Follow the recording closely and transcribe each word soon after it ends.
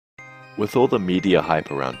With all the media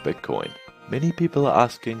hype around Bitcoin, many people are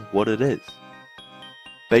asking what it is.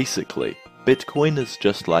 Basically, Bitcoin is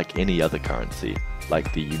just like any other currency,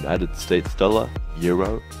 like the United States dollar,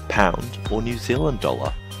 euro, pound, or New Zealand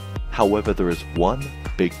dollar. However, there is one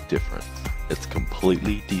big difference. It's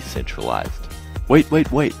completely decentralized. Wait.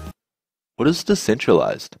 What is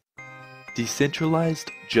decentralized?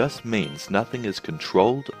 Decentralized just means nothing is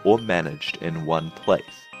controlled or managed in one place.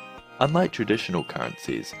 Unlike traditional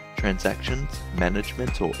currencies, transactions,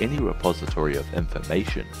 management, or any repository of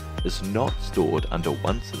information is not stored under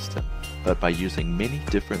one system, but by using many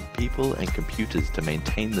different people and computers to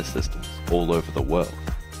maintain the systems all over the world.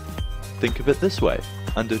 Think of it this way.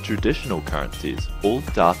 Under traditional currencies, all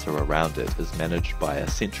data around it is managed by a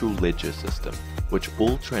central ledger system, which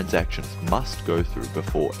all transactions must go through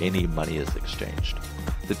before any money is exchanged.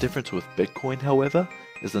 The difference with Bitcoin, however,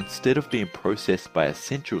 is instead of being processed by a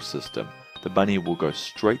central system, the money will go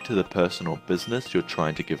straight to the person or business you're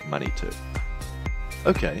trying to give money to.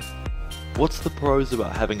 Okay, what's the pros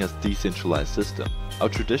about having a decentralized system? Our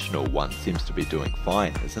traditional one seems to be doing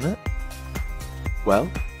fine, isn't it?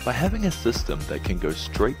 Well, by having a system that can go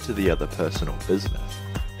straight to the other person or business,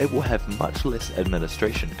 it will have much less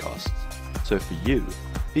administration costs, so for you,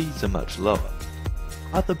 fees are much lower.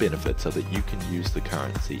 Other benefits are that you can use the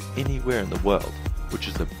currency anywhere in the world, which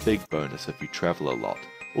is a big bonus if you travel a lot,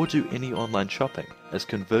 or do any online shopping, as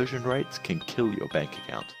conversion rates can kill your bank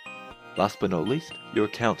account. Last but not least, your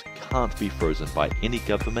account can't be frozen by any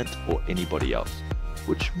government or anybody else,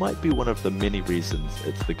 which might be one of the many reasons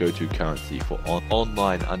it's the go-to currency for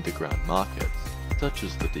online underground markets, such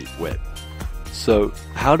as the deep web. So,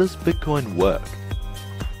 how does Bitcoin work?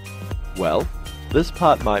 Well, this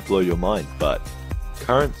part might blow your mind, but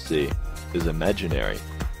currency is imaginary.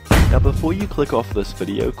 Now before you click off this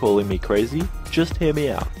video calling me crazy, just hear me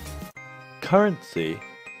out. Currency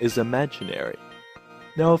is imaginary.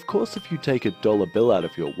 Now of course if you take a dollar bill out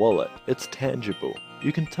of your wallet, it's tangible.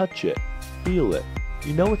 You can touch it, feel it.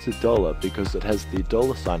 You know it's a dollar because it has the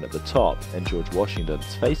dollar sign at the top and George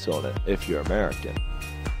Washington's face on it if you're American.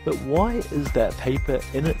 But why is that paper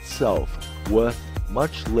in itself worth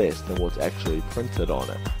much less than what's actually printed on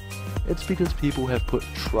it? It's because people have put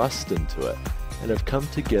trust into it and have come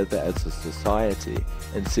together as a society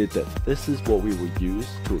and said that this is what we will use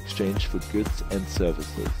to exchange for goods and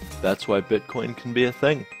services. That's why Bitcoin can be a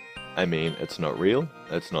thing. I mean, it's not real,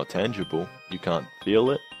 it's not tangible, you can't feel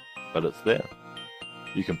it, but it's there.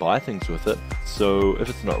 You can buy things with it, so if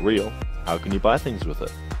it's not real, how can you buy things with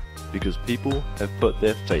it? Because people have put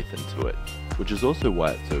their faith into it, which is also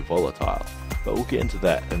why it's so volatile, but we'll get into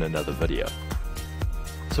that in another video.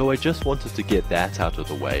 So I just wanted to get that out of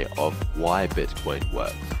the way of why Bitcoin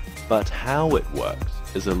works, but how it works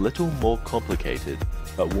is a little more complicated,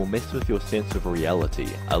 but will mess with your sense of reality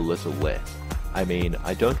a little less. I mean,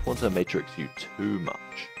 I don't want to matrix you too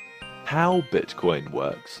much. How Bitcoin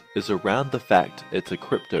works is around the fact it's a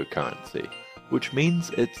cryptocurrency, which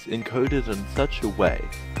means it's encoded in such a way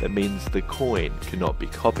that means the coin cannot be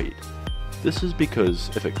copied. This is because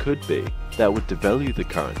if it could be, that would devalue the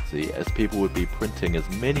currency as people would be printing as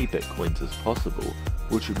many bitcoins as possible,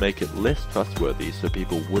 which would make it less trustworthy so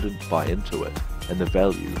people wouldn't buy into it and the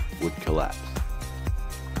value would collapse.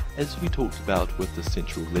 As we talked about with the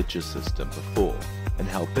central ledger system before and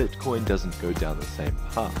how Bitcoin doesn't go down the same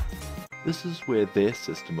path, this is where their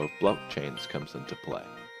system of blockchains comes into play.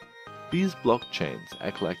 These blockchains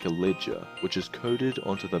act like a ledger which is coded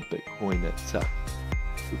onto the Bitcoin itself.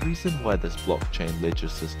 The reason why this blockchain ledger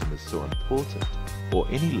system is so important, or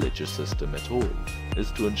any ledger system at all, is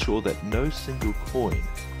to ensure that no single coin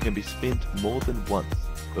can be spent more than once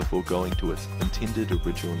before going to its intended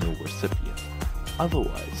original recipient.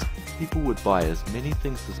 Otherwise, people would buy as many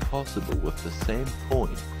things as possible with the same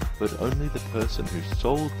coin, but only the person who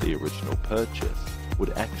sold the original purchase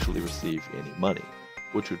would actually receive any money,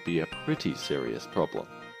 which would be a pretty serious problem.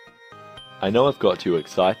 I know I've got you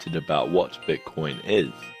excited about what Bitcoin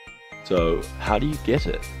is, so how do you get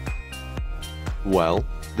it? Well,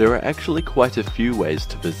 there are actually quite a few ways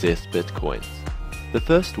to possess Bitcoins. The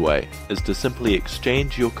first way is to simply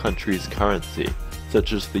exchange your country's currency,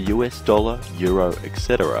 such as the US dollar, euro,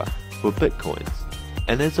 etc., for Bitcoins.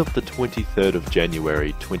 And as of the 23rd of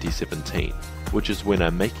January 2017, which is when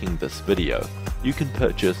I'm making this video, you can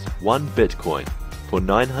purchase 1 Bitcoin for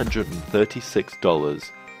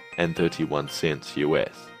 $936.31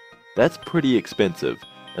 US. That's pretty expensive,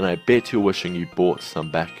 and I bet you're wishing you bought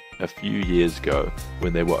some back a few years ago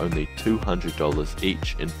when they were only $200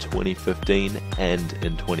 each in 2015 and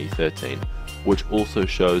in 2013, which also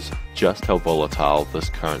shows just how volatile this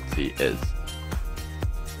currency is.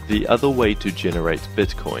 The other way to generate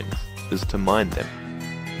bitcoins is to mine them.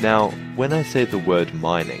 Now, when I say the word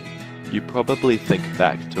mining, you probably think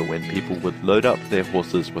back to when people would load up their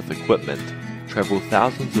horses with equipment, travel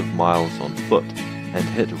thousands of miles on foot, and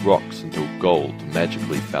hit rocks until gold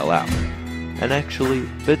magically fell out. And actually,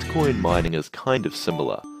 Bitcoin mining is kind of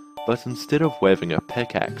similar, but instead of waving a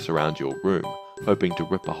pickaxe around your room, hoping to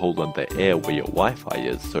rip a hole in the air where your Wi-Fi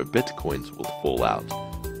is so Bitcoins will fall out,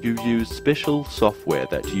 you use special software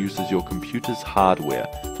that uses your computer's hardware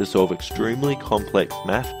to solve extremely complex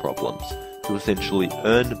math problems to essentially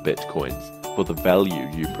earn Bitcoins for the value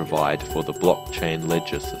you provide for the blockchain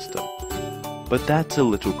ledger system. But that's a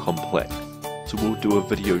little complex, so we'll do a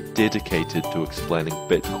video dedicated to explaining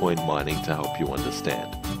Bitcoin mining to help you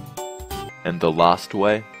understand. And the last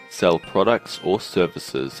way, sell products or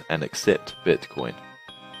services and accept Bitcoin.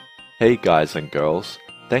 Hey guys and girls,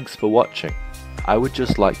 thanks for watching. I would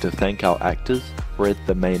just like to thank our actors, Fred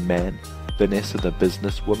the main man, Vanessa the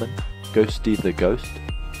businesswoman, Ghosty the ghost,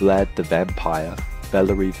 Vlad the vampire,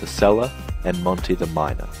 Valerie the seller, and Monty the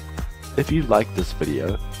miner. If you liked this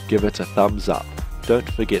video, give it a thumbs up. Don't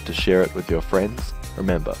forget to share it with your friends.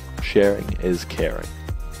 Remember, sharing is caring.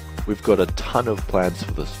 We've got a ton of plans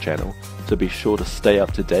for this channel, so be sure to stay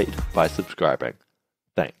up to date by subscribing.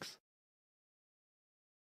 Thanks.